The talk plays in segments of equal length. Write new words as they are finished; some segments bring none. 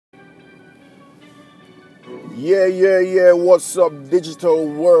Yeah. What's up, digital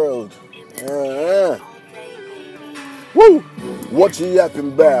world? Woo! What you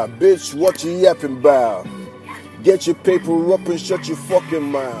yapping about, bitch? What you yapping about? Get your paper up and shut your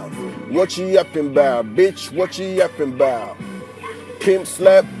fucking mouth. What you yapping about, bitch? What you yapping about? Pimp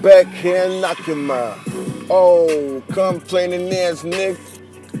slap back and knock him out. Oh, complaining ass nigga.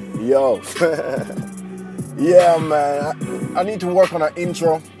 Yo. Yeah, man. I need to work on an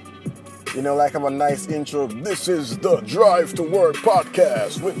intro. Like I'm a nice intro. This is the Drive to Work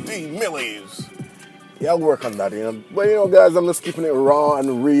podcast with D Millies. Yeah, I'll work on that, But, guys, I'm just keeping it raw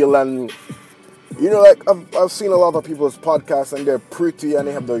and real. And, I've seen a lot of people's podcasts and they're pretty and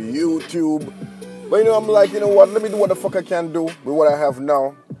they have the YouTube. But, I'm like, what? Let me do what the fuck I can do with what I have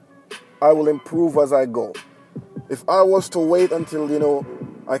now. I will improve as I go. If I was to wait until,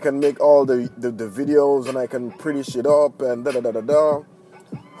 I can make all the videos and I can pretty shit up and da-da-da-da-da,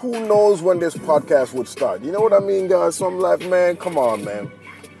 who knows when this podcast would start? You know what I mean, guys? So I'm like, man, come on, man.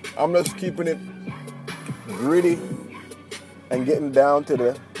 I'm just keeping it gritty and getting down to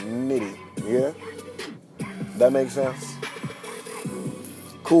the nitty. Yeah? That makes sense?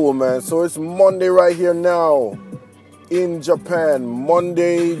 Cool, man. So it's Monday right here now in Japan.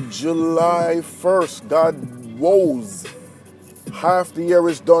 Monday, July 1st. God woes. Half the year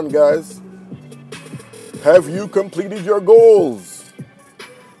is done, guys. Have you completed your goals?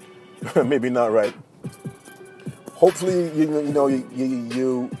 Maybe not, right? Hopefully, you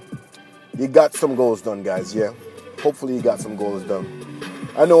got some goals done, guys. Yeah. Hopefully, you got some goals done.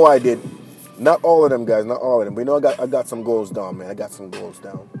 I know I did. Not all of them, guys. Not all of them. But I got some goals down, man. I got some goals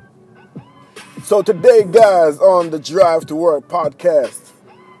down. So today, guys, on the Drive to Work podcast,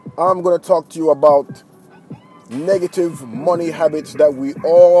 I'm going to talk to you about negative money habits that we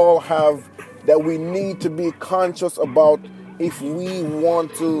all have, that we need to be conscious about if we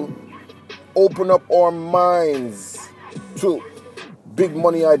want to open up our minds to big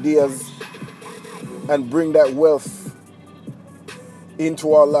money ideas and bring that wealth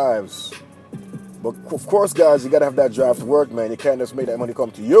into our lives. But of course, guys, you got to have that drive to work, man. You can't just make that money come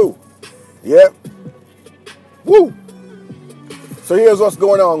to you. Yeah? Woo! So here's what's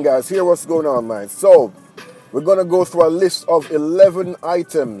going on, guys. Here's what's going on, man. So we're going to go through a list of 11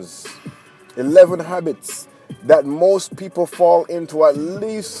 items, 11 habits that most people fall into, at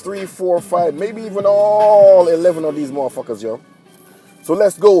least 3, 4, 5, maybe even all 11 of these motherfuckers, yo. So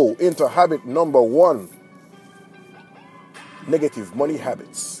let's go into habit number 1. Negative money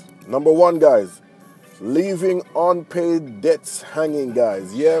habits. Number 1, guys, leaving unpaid debts hanging,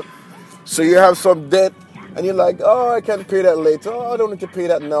 guys. Yeah. So you have some debt and you're like, oh, I can pay that later. Oh, I don't need to pay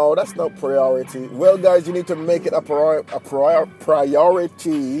that now. That's not priority. Well, guys, you need to make it a priority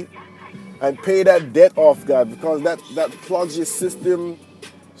and pay that debt off, guys, because that plugs your system.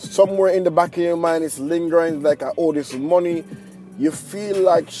 Somewhere in the back of your mind, it's lingering like, I owe this money. You feel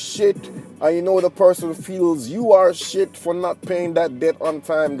like shit, and the person feels you are shit for not paying that debt on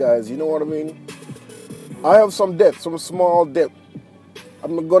time, guys. You know what I mean? I have some debt, some small debt.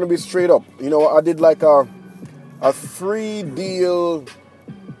 I'm going to be straight up. I did like a 3-deal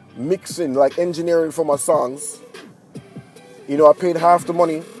mixing, like engineering for my songs. I paid half the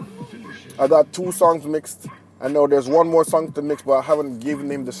money. I got 2 songs mixed. I know there's one more song to mix, but I haven't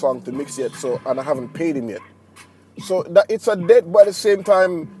given him the song to mix yet, and I haven't paid him yet. So that it's a debt, but at the same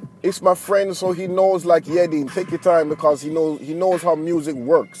time, it's my friend, so he knows, like, yeah, Dean, take your time, because he knows how music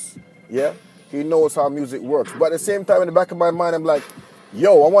works. Yeah? He knows how music works. But at the same time, in the back of my mind, I'm like,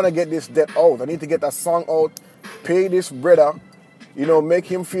 yo, I want to get this debt out. I need to get that song out, pay this brother, make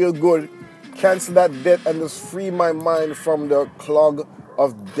him feel good, cancel that debt, and just free my mind from the clog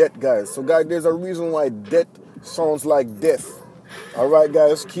of debt, guys. So, guys, there's a reason why debt sounds like death. All right,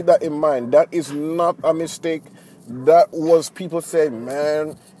 guys, keep that in mind. That is not a mistake. That was people saying,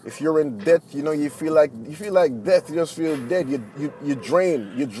 man, if you're in debt, you feel like death. You just feel dead. You're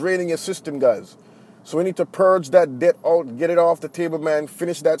draining your system, guys. So we need to purge that debt out, get it off the table, man.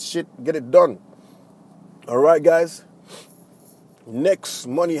 Finish that shit, get it done. All right, guys. Next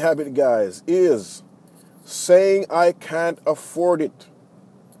money habit, guys, is saying I can't afford it.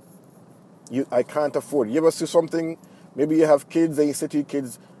 I can't afford it. You ever see something? Maybe you have kids and you say to your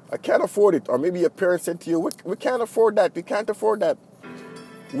kids, I can't afford it. Or maybe your parents said to you, we can't afford that. We can't afford that.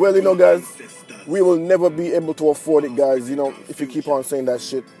 Well, guys, we will never be able to afford it, guys, if you keep on saying that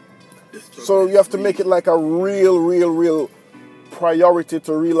shit. So you have to make it like a real priority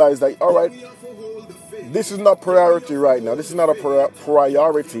to realize that, all right, this is not priority right now. This is not a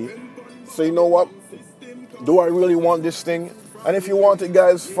priority. So you know what? Do I really want this thing? And if you want it,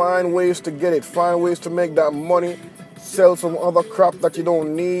 guys, find ways to get it. Find ways to make that money. Sell some other crap that you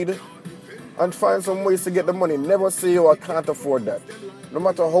don't need. and find some ways to get the money. Never say, oh, I can't afford that. No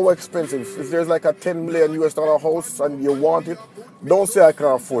matter how expensive, if there's like a 10 million US dollar house and you want it, don't say I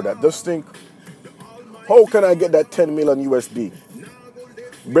can't afford that. Just think, how can I get that 10 million USD?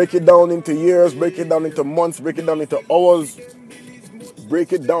 Break it down into years, break it down into months, break it down into hours.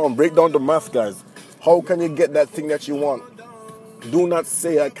 Break it down, break down the math, guys. How can you get that thing that you want? Do not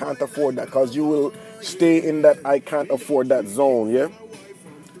say I can't afford that, because you will stay in that I can't afford that zone, yeah?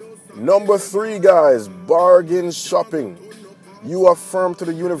 Number 3, guys, bargain shopping. You affirm to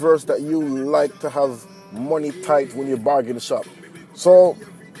the universe that you like to have money tight when you bargain shop. So,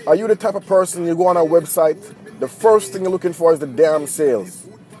 are you the type of person, you go on a website, the first thing you're looking for is the damn sales?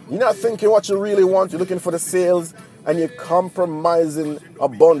 You're not thinking what you really want, you're looking for the sales, and you're compromising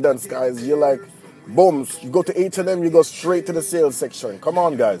abundance, guys. You're like, boom, you go to H&M, you go straight to the sales section. Come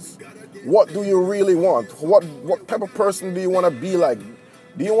on, guys. What do you really want? What type of person do you want to be like?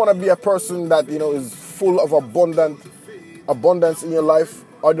 Do you want to be a person that, is full of abundance in your life?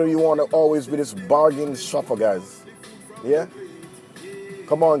 Or do you want to always be this bargain shopper, guys? Yeah?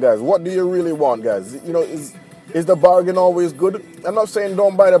 Come on, guys. What do you really want, guys? Is the bargain always good? I'm not saying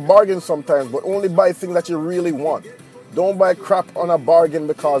don't buy the bargain sometimes, but only buy things that you really want. Don't buy crap on a bargain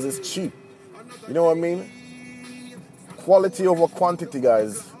because it's cheap. You know what I mean? Quality over quantity,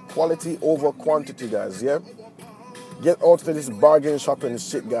 guys. Quality over quantity, guys, yeah? Get out of this bargain shopping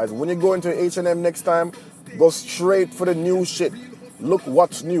shit, guys. When you go into H&M next time, go straight for the new shit. Look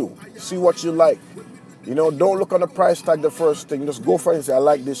what's new. See what you like. Don't look on the price tag the first thing. Just go for it and say, I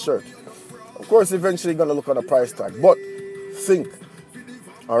like this shirt. Of course, eventually you're going to look on the price tag. But think,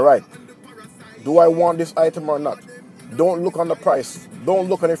 all right, do I want this item or not? Don't look on the price. Don't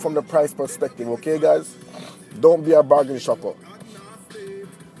look at it from the price perspective, okay, guys? Don't be a bargain shopper.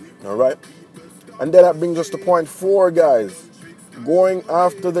 All right? And then that brings us to point 4, guys. Going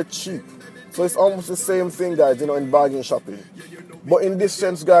after the cheap. So it's almost the same thing, guys, in bargain shopping. But in this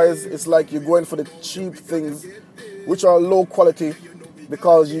sense, guys, it's like you're going for the cheap things, which are low quality,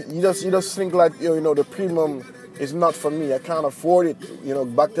 because you just think like, the premium is not for me. I can't afford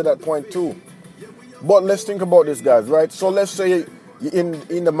it, back to that point too. But let's think about this, guys, right? So let's say you're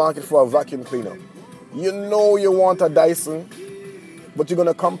in the market for a vacuum cleaner. You want a Dyson, but you're going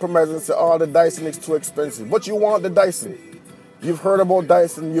to compromise and say, oh, the Dyson is too expensive. But you want the Dyson. You've heard about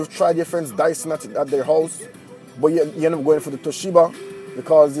Dyson. You've tried your friend's Dyson at their house, but you end up going for the Toshiba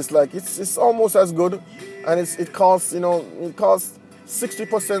because it's like, it's almost as good, and it costs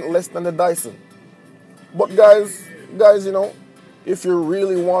 60% less than the Dyson. But guys, if you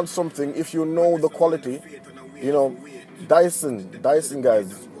really want something, if you know the quality, Dyson,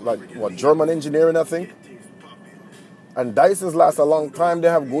 guys, like what, German engineering, I think. And Dysons last a long time. They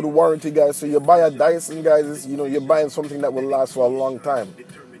have good warranty, guys. So you buy a Dyson, guys, you're buying something that will last for a long time.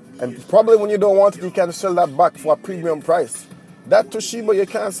 And probably when you don't want it, you can sell that back for a premium price. That Toshiba, you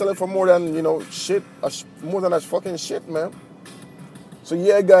can't sell it for more than, more than a fucking shit, man. So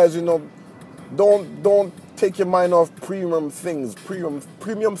yeah, guys, don't take your mind off premium things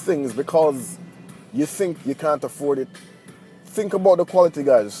because you think you can't afford it. Think about the quality,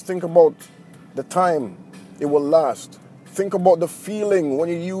 guys. Think about the time it will last. Think about the feeling when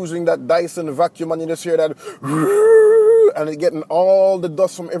you're using that Dyson vacuum and you just hear that and it's getting all the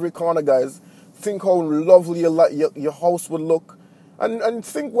dust from every corner, guys. Think how lovely your house would look. And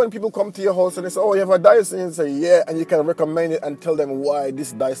think when people come to your house and they say, oh, you have a Dyson, and you say, yeah, and you can recommend it and tell them why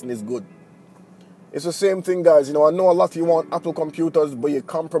this Dyson is good. It's the same thing, guys. I know a lot of you want Apple computers, but you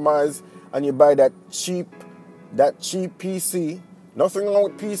compromise and you buy that cheap PC. Nothing wrong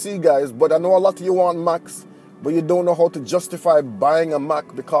with PC, guys, but I know a lot of you want Macs, but you don't know how to justify buying a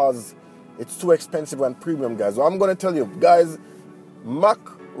Mac because it's too expensive and premium, guys. So I'm going to tell you, guys, Mac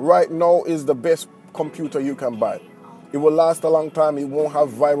right now is the best computer you can buy. It will last a long time. It won't have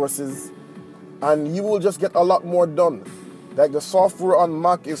viruses. And you will just get a lot more done. Like the software on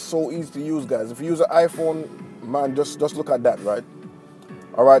Mac is so easy to use, guys. If you use an iPhone, man, just look at that, right?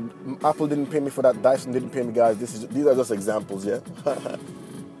 All right, Apple didn't pay me for that. Dyson didn't pay me, guys. These are just examples, yeah?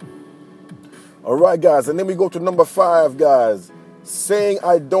 All right, guys. And then we go to number 5, guys. Saying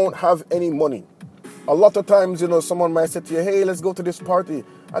I don't have any money. A lot of times, someone might say to you, hey, let's go to this party.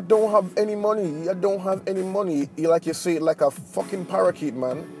 I don't have any money. I don't have any money. You say it like a fucking parakeet,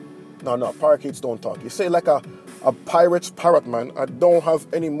 man. No, parakeets don't talk. You say it like a pirate's parrot, man. I don't have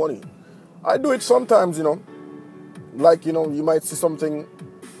any money. I do it sometimes, Like, you might see something,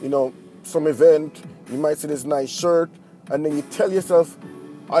 some event. You might see this nice shirt. And then you tell yourself,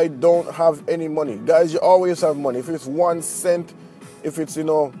 I don't have any money. Guys, you always have money. If it's 1 cent, if it's,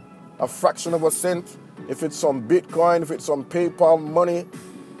 a fraction of a cent, if it's some Bitcoin, if it's some PayPal money,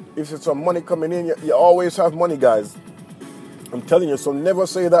 if it's some money coming in, you always have money, guys. I'm telling you, so never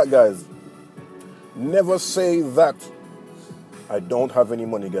say that, guys. Never say that I don't have any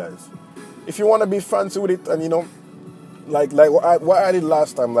money, guys. If you want to be fancy with it, and like what I did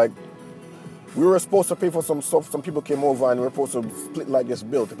last time, like we were supposed to pay for some stuff. Some people came over and we were supposed to split like this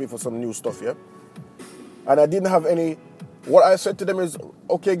bill to pay for some new stuff, yeah? And I didn't have any. What I said to them is,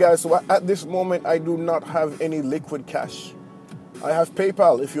 okay, guys, so at this moment, I do not have any liquid cash. I have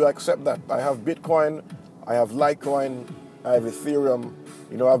PayPal, if you accept that. I have Bitcoin, I have Litecoin, I have Ethereum.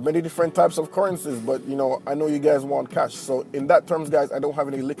 I have many different types of currencies, but, I know you guys want cash. So in that terms, guys, I don't have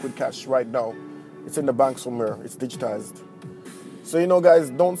any liquid cash right now. It's in the bank somewhere. It's digitized. So, guys,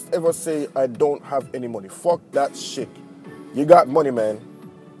 don't ever say I don't have any money. Fuck that shit. You got money, man.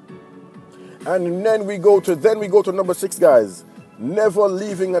 And then we go to number 6, guys. Never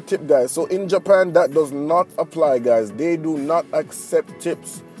leaving a tip, guys. So in Japan, that does not apply, guys. They do not accept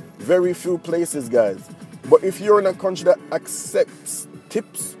tips. Very few places, guys. But if you're in a country that accepts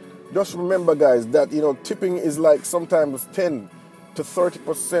tips, just remember, guys, that, tipping is like sometimes 10 to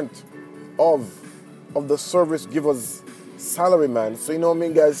 30% of the service giver's salary, man. So,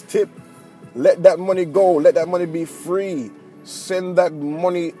 guys, tip. Let that money go. Let that money be free. Send that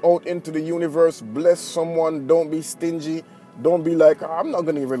money out into the universe. Bless someone. Don't be stingy. Don't be like, I'm not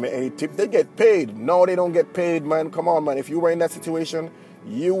going to give them any tip. They get paid. No, they don't get paid, man. Come on, man. If you were in that situation,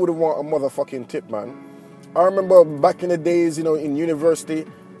 you would want a motherfucking tip, man. I remember back in the days, in university,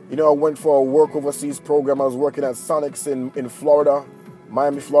 I went for a work overseas program. I was working at Sonics in Florida,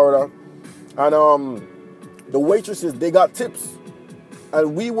 Miami, Florida. And the waitresses, they got tips.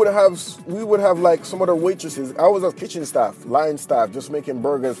 And we would have like some other waitresses. I was a kitchen staff, line staff, just making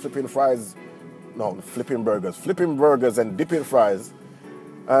burgers, flipping burgers and dipping fries.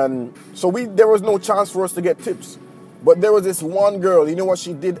 And so there was no chance for us to get tips. But there was this one girl, you know what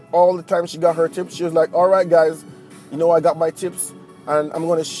she did all the time she got her tips? She was like, all right, guys, I got my tips and I'm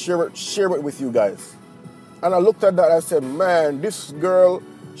going to share it with you guys. And I looked at that and I said, man, this girl,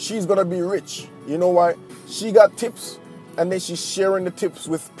 she's going to be rich. You know why? She got tips and then she's sharing the tips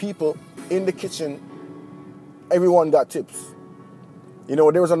with people in the kitchen. Everyone got tips.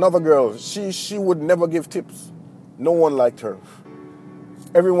 There was another girl. She would never give tips. No one liked her.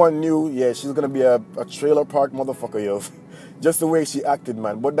 Everyone knew, yeah, she's going to be a trailer park motherfucker, yo. Just the way she acted,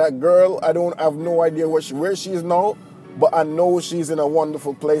 man. But that girl, I have no idea where she is now. But I know she's in a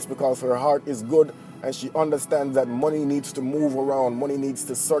wonderful place because her heart is good. And she understands that money needs to move around. Money needs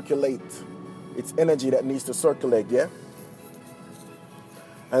to circulate. It's energy that needs to circulate, yeah?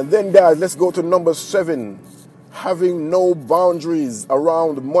 And then, guys, let's go to number 7. Having no boundaries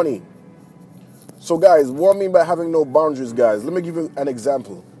around money. So, guys, what I mean by having no boundaries, guys? Let me give you an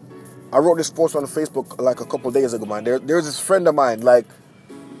example. I wrote this post on Facebook like a couple days ago, man. There's this friend of mine, like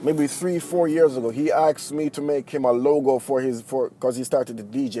maybe 3-4 years ago. He asked me to make him a logo because he started to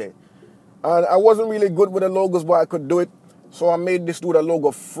DJ. And I wasn't really good with the logos, but I could do it. So I made this dude a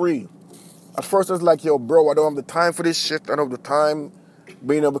logo free. At first, I was like, yo, bro, I don't have the time for this shit. I don't have the time.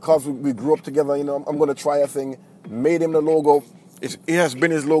 But, because we grew up together, I'm going to try a thing. Made him the logo. It has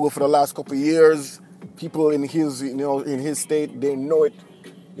been his logo for the last couple of years. People in his, in his state, they know it.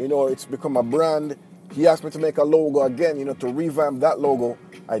 It's become a brand. He asked me to make a logo again, to revamp that logo.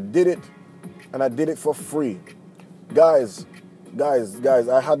 I did it, and I did it for free. Guys,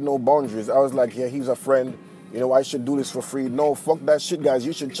 I had no boundaries. I was like, yeah, he's a friend. I should do this for free. No, fuck that shit, guys.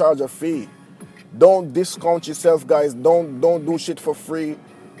 You should charge a fee. Don't discount yourself, guys. Don't do shit for free,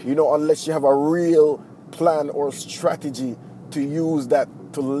 unless you have a real plan or strategy to use that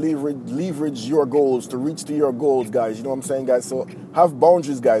to leverage your goals, to reach to your goals, guys. You know what I'm saying, guys? So have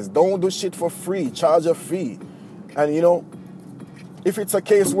boundaries, guys. Don't do shit for free. Charge a fee. And, if it's a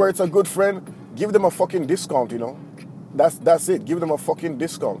case where it's a good friend, give them a fucking discount, That's it. Give them a fucking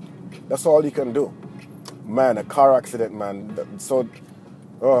discount. That's all you can do. Man, a car accident, man. So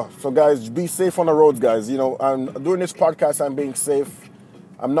guys, be safe on the roads, guys. I'm doing this podcast, I'm being safe.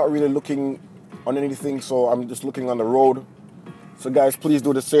 I'm not really looking on anything, so I'm just looking on the road. So, guys, please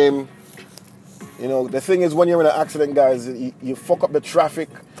do the same. The thing is, when you're in an accident, guys, you fuck up the traffic.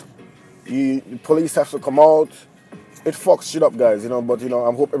 The police have to come out. It fucks shit up, guys, But,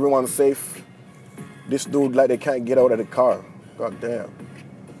 I hope everyone's safe. This dude, like, they can't get out of the car. God damn.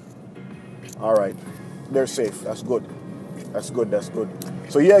 All right. They're safe. That's good. That's good.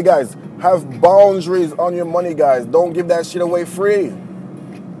 So, yeah, guys, have boundaries on your money, guys. Don't give that shit away free.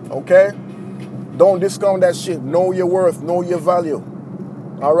 Okay? Don't discount that shit. Know your worth. Know your value.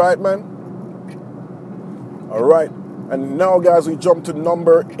 All right, man? All right. And now, guys, we jump to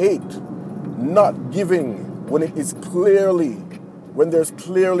number 8. Not giving when it is clearly when there's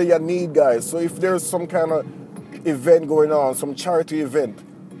clearly a need, guys. So if there's some kind of event going on, some charity event,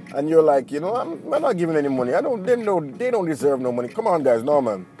 and you're like, I'm not giving any money. They don't deserve no money. Come on, guys, no,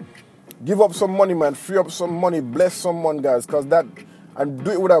 man. Give up some money, man. Free up some money. Bless someone, guys, and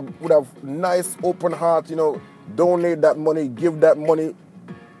do it with a nice open heart. Donate that money. Give that money.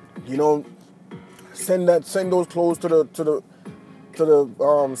 Send those clothes to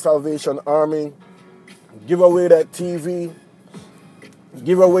the Salvation Army. Give away that TV.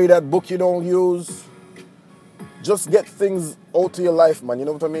 Give away that book you don't use. Just get things out of your life, man. You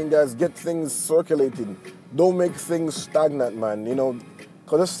know what I mean, guys? Get things circulating. Don't make things stagnant, man.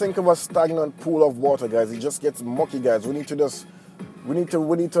 Because just think of a stagnant pool of water, guys. It just gets mucky, guys. We need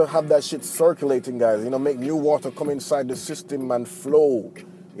to have that shit circulating, guys. Make new water come inside the system and flow.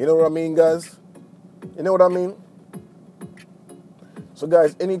 You know what I mean, guys? You know what I mean? So,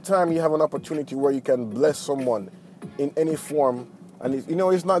 guys, anytime you have an opportunity where you can bless someone in any form, and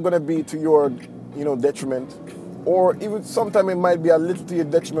it's not going to be to your, detriment, or even sometimes it might be a little to your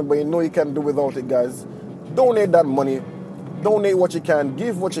detriment, but you can do without it, guys. Donate that money. Donate what you can.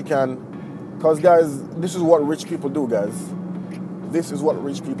 Give what you can. Because, guys, this is what rich people do, guys. This is what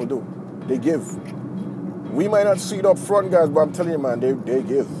rich people do. They give. We might not see it up front, guys, but I'm telling you, man, they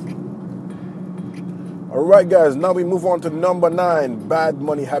give. All right, guys, now we move on to number 9, bad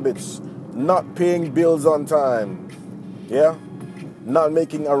money habits. Not paying bills on time. Yeah? Not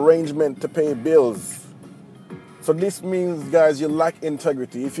making arrangement to pay bills. So this means, guys, you lack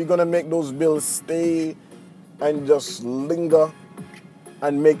integrity. If you're going to make those bills stay and just linger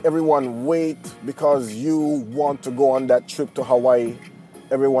and make everyone wait because you want to go on that trip to Hawaii,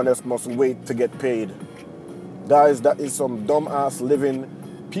 everyone else must wait to get paid. Guys, that is some dumb-ass living.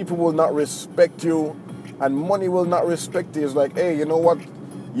 People will not respect you, and money will not respect you. It's like, hey, you know what?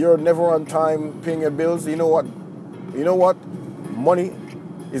 You're never on time paying your bills. You know what? Money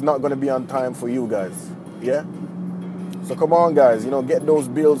is not going to be on time for you guys. Yeah? So come on, guys. Get those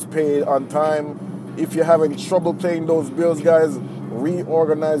bills paid on time. If you're having trouble paying those bills, guys,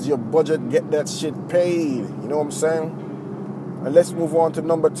 reorganize your budget. Get that shit paid. You know what I'm saying? And let's move on to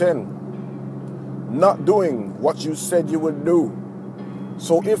number 10. Not doing what you said you would do.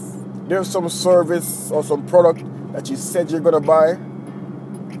 So if there's some service or some product that you said you're going to buy,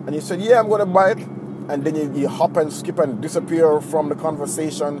 and you said, yeah, I'm going to buy it, and then you hop and skip and disappear from the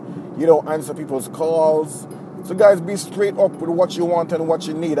conversation, you don't answer people's calls. So guys, be straight up with what you want and what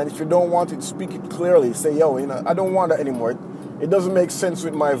you need, and if you don't want it, speak it clearly. Say, yo, I don't want that anymore. It doesn't make sense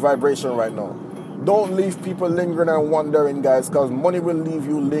with my vibration right now. Don't leave people lingering and wondering, guys, because money will leave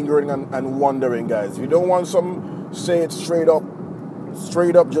you lingering and wondering, guys. If you don't want something, say it straight up.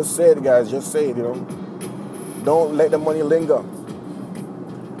 Straight up, just say it, guys. Just say it, Don't let the money linger.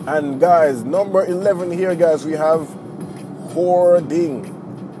 And, guys, number 11 here, guys, we have hoarding.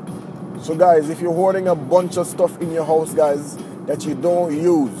 So, guys, if you're hoarding a bunch of stuff in your house, guys, that you don't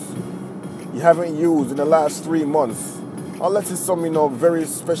use, you haven't used in the last 3 months, unless it's some, very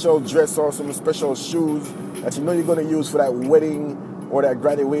special dress or some special shoes that you're going to use for that wedding or that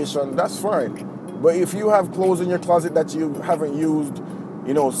graduation, that's fine. But if you have clothes in your closet that you haven't used,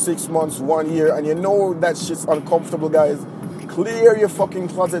 6 months, 1 year, and you know that shit's uncomfortable, guys, clear your fucking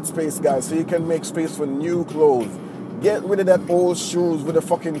closet space, guys, so you can make space for new clothes. Get rid of that old shoes with a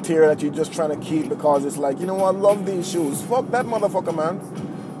fucking tear that you're just trying to keep because it's like, I love these shoes. Fuck that motherfucker, man.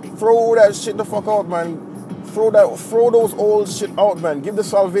 Throw that shit the fuck out, man. Throw those old shit out, man. Give the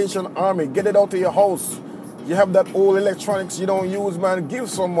Salvation Army. Get it out of your house. You have that old electronics you don't use, man. Give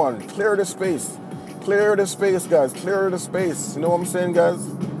someone. Clear the space. Clear the space, guys. Clear the space. You know what I'm saying, guys?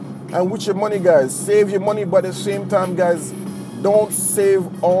 And with your money, guys, save your money, but at the same time, guys, don't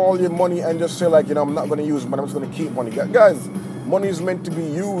save all your money and just say, like, I'm not going to use it, but I'm just going to keep money. Guys, money is meant to be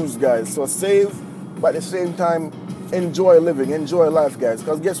used, guys. So save, but at the same time, enjoy living, enjoy life, guys.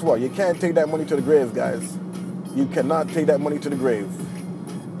 Because guess what? You can't take that money to the grave, guys. You cannot take that money to the grave.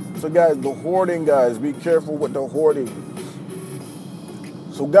 So, guys, the hoarding, guys, be careful with the hoarding.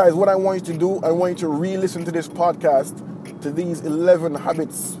 So, guys, what I want you to do, I want you to re-listen to this podcast, to these 11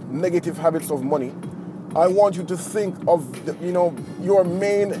 habits, negative habits of money. I want you to think of, your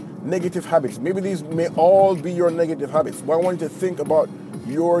main negative habits. Maybe these may all be your negative habits, but I want you to think about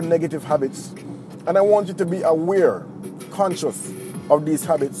your negative habits. And I want you to be aware, conscious of these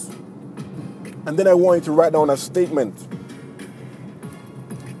habits. And then I want you to write down a statement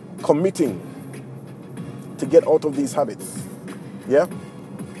committing to get out of these habits. Yeah?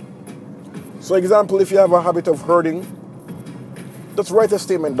 So, example, if you have a habit of hurting, just write a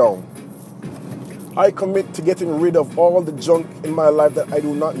statement down. I commit to getting rid of all the junk in my life that I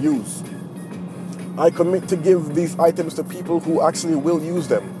do not use. I commit to give these items to people who actually will use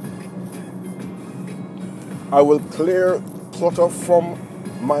them. I will clear clutter from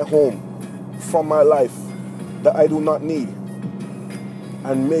my home, from my life that I do not need,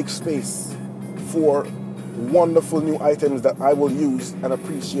 and make space for wonderful new items that I will use and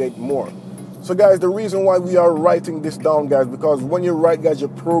appreciate more. So guys, the reason why we are writing this down, guys, because when you write, guys, you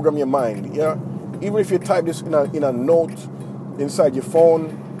program your mind. Yeah, even if you type this in a note inside your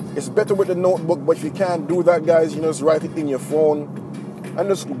phone, it's better with the notebook. But if you can't do that, guys, you just write it in your phone and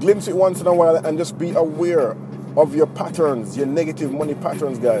just glimpse it once in a while and just be aware of your patterns, your negative money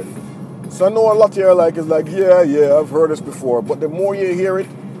patterns, guys. So I know a lot here is like, yeah, I've heard this before. But the more you hear it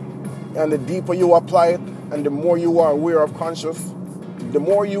and the deeper you apply it and the more you are aware of conscious, the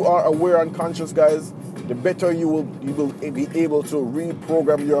more you are aware and conscious, guys, the better you will be able to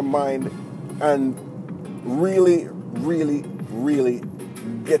reprogram your mind and really, really, really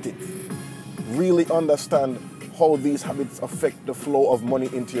get it. Really understand how these habits affect the flow of money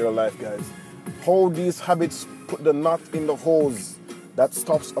into your life, guys. How these habits put the knot in the hose that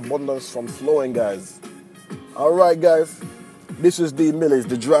stops abundance from flowing, guys. All right, guys. This is D. Millis,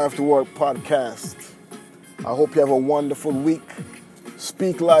 the Drive to Work podcast. I hope you have a wonderful week.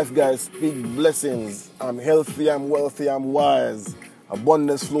 Speak life, guys. Speak blessings. I'm healthy, I'm wealthy, I'm wise.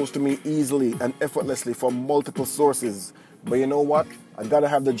 Abundance flows to me easily and effortlessly from multiple sources. But you know what? I gotta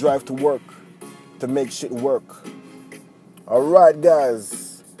have the drive to work to make shit work. All right,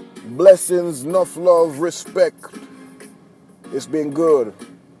 guys. Blessings, enough love, respect. It's been good.